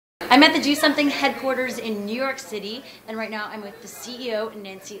I'm at the Do Something headquarters in New York City, and right now I'm with the CEO,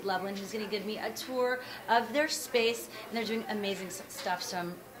 Nancy Loveland, who's going to give me a tour of their space, and they're doing amazing stuff, so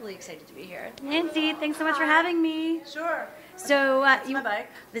I'm really excited to be here. Nancy, thanks so much for having me. Sure. So, my bike.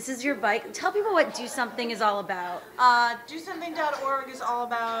 This is your bike. Tell people what Do Something is all about. DoSomething.org is all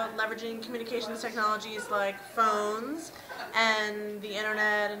about leveraging communications technologies like phones and the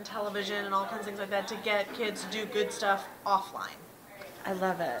internet and television and all kinds of things like that to get kids to do good stuff offline. I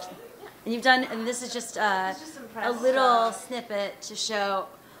love it. And you've done, and this is just a little snippet to show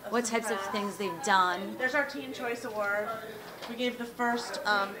what types of things they've done. There's our Teen Choice Award. We gave the first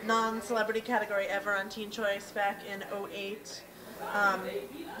non-celebrity category ever on Teen Choice back in '08.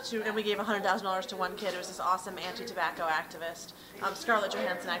 And we gave $100,000 to one kid who was this awesome anti-tobacco activist. Scarlett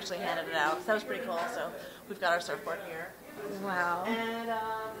Johansson actually handed it out. So that was pretty cool. So we've got our surfboard here. Wow. And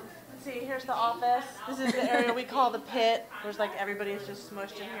let's see, here's the office. This is the area we call the pit. There's like everybody's just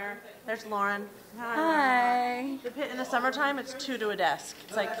smushed in here. There's Lauren. Hi. The pit in the summertime, it's 2 to a desk.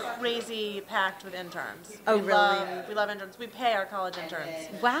 It's like crazy packed with interns. Oh, we really? We love interns. We pay our college interns.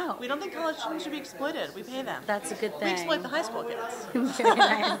 Wow. We don't think college students should be exploited. We pay them. That's a good thing. We exploit the high school kids. Very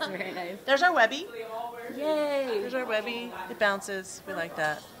nice, very nice. There's our Webby. Yay. There's our Webby. It bounces. We like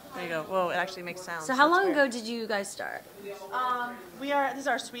that. There you go. Whoa, it actually makes sounds. So how long ago did you guys start? This is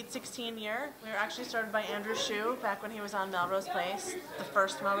our Sweet 16 year. We were actually started by Andrew Shue back when he was on Melrose Place, the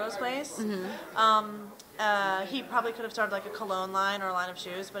first Melrose Place. Mm-hmm. He probably could have started like a cologne line or a line of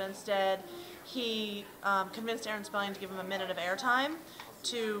shoes, but instead he convinced Aaron Spelling to give him a minute of airtime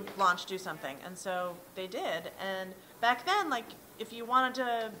to launch Do Something, and so they did. And back then, like, if you wanted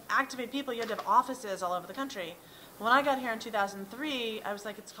to activate people, you had to have offices all over the country. When I got here in 2003, I was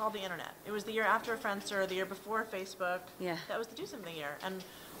like, it's called the internet. It was the year after Friendster, the year before Facebook. Yeah. That was the Do Something year. And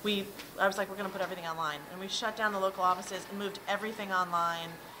I was like, we're going to put everything online. And we shut down the local offices and moved everything online.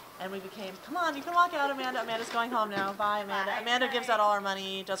 And we became, come on, you can walk out, Amanda. Amanda's going home now. Bye, Amanda. Amanda gives out all our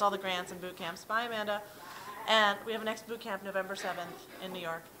money, does all the grants and boot camps. Bye, Amanda. And we have a next boot camp November 7th in New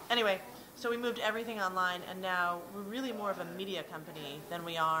York. Anyway, so we moved everything online, and now we're really more of a media company than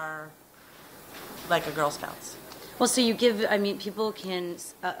we are like a Girl Scouts. Well, so you give, I mean, people can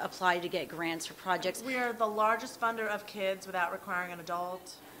apply to get grants for projects. We are the largest funder of kids without requiring an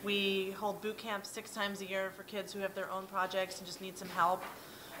adult. We hold boot camps 6 times a year for kids who have their own projects and just need some help.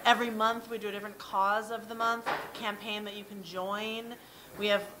 Every month we do a different cause of the month, a campaign that you can join. We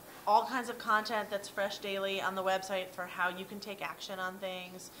have all kinds of content that's fresh daily on the website for how you can take action on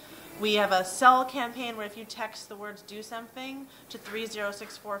things. We have a sell campaign where if you text the words Do Something to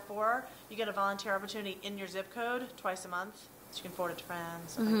 30644, you get a volunteer opportunity in your zip code twice a month. So you can forward it to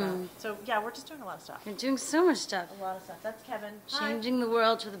friends, stuff like that. So yeah, we're just doing a lot of stuff. You're doing so much stuff. A lot of stuff. That's Kevin. Changing the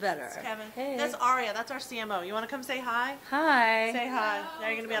world for the better. That's Kevin. Hey. That's Aria. That's our CMO. You want to come say hi? Hi. Say hi. Now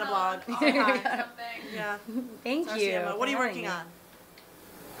you're going to be on a blog. Say hi. Yeah. Thank That's our you. CMO. What are you working on?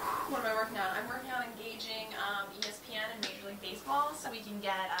 What am I working on? I'm working on engaging ESPN and Major League Baseball so we can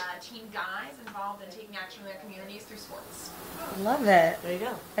get teen guys involved in taking action in their communities through sports. Love it. There you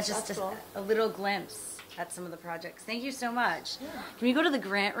go. That's just cool. a little glimpse at some of the projects. Thank you so much. Yeah. Can we go to the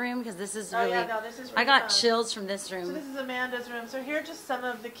grant room? Because this is really, yeah, no, this is really I got fun. chills from this room. So this is Amanda's room. So here are just some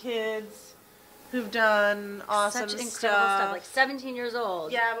of the kids who've done awesome Such incredible stuff. Like 17 years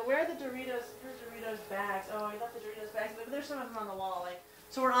old. Yeah, but where are the Doritos? Here's Doritos bags. Oh, I left the Doritos bags. But there's some of them on the wall. Like,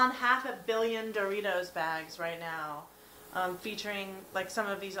 so we're on 500 million Doritos bags right now, featuring like some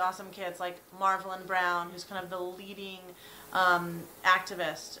of these awesome kids, like Marvelyn Brown, who's kind of the leading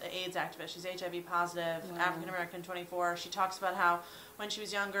activist, AIDS activist. She's HIV positive, African American, 24. She talks about how when she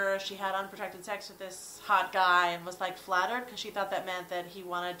was younger, she had unprotected sex with this hot guy and was like flattered because she thought that meant that he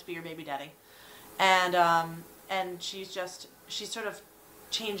wanted to be her baby daddy. And she's sort of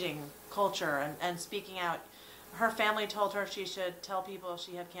changing culture and speaking out. Her family told her she should tell people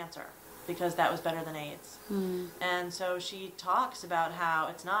she had cancer because that was better than AIDS. And so she talks about how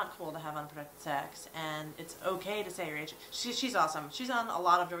it's not cool to have unprotected sex and it's okay to say your age. She's awesome. She's on a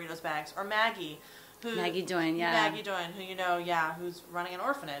lot of Doritos bags. Or Maggie. Maggie Doyne, yeah. Maggie Doyne, who you know, who's running an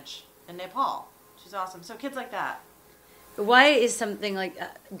orphanage in Nepal. She's awesome. So kids like that. Why is something like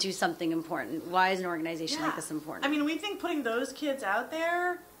Do Something important? Why is an organization like this important? I mean, we think putting those kids out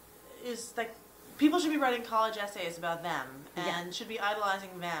there is like, people should be writing college essays about them and should be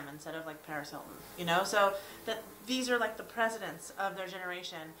idolizing them instead of like Paris Hilton, you know? So that these are like the presidents of their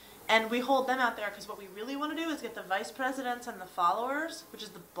generation, and we hold them out there because what we really want to do is get the vice presidents and the followers, which is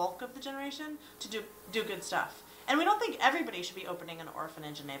the bulk of the generation, to do good stuff. And we don't think everybody should be opening an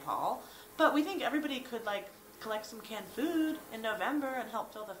orphanage in Nepal, but we think everybody could like collect some canned food in November and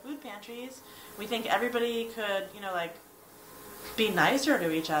help fill the food pantries. We think everybody could, you know, like be nicer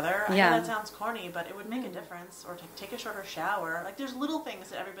to each other. I Yeah. know that sounds corny, but it would make a difference. Or to take a shorter shower. Like, there's little things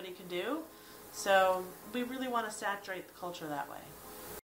that everybody can do. So we really want to saturate the culture that way.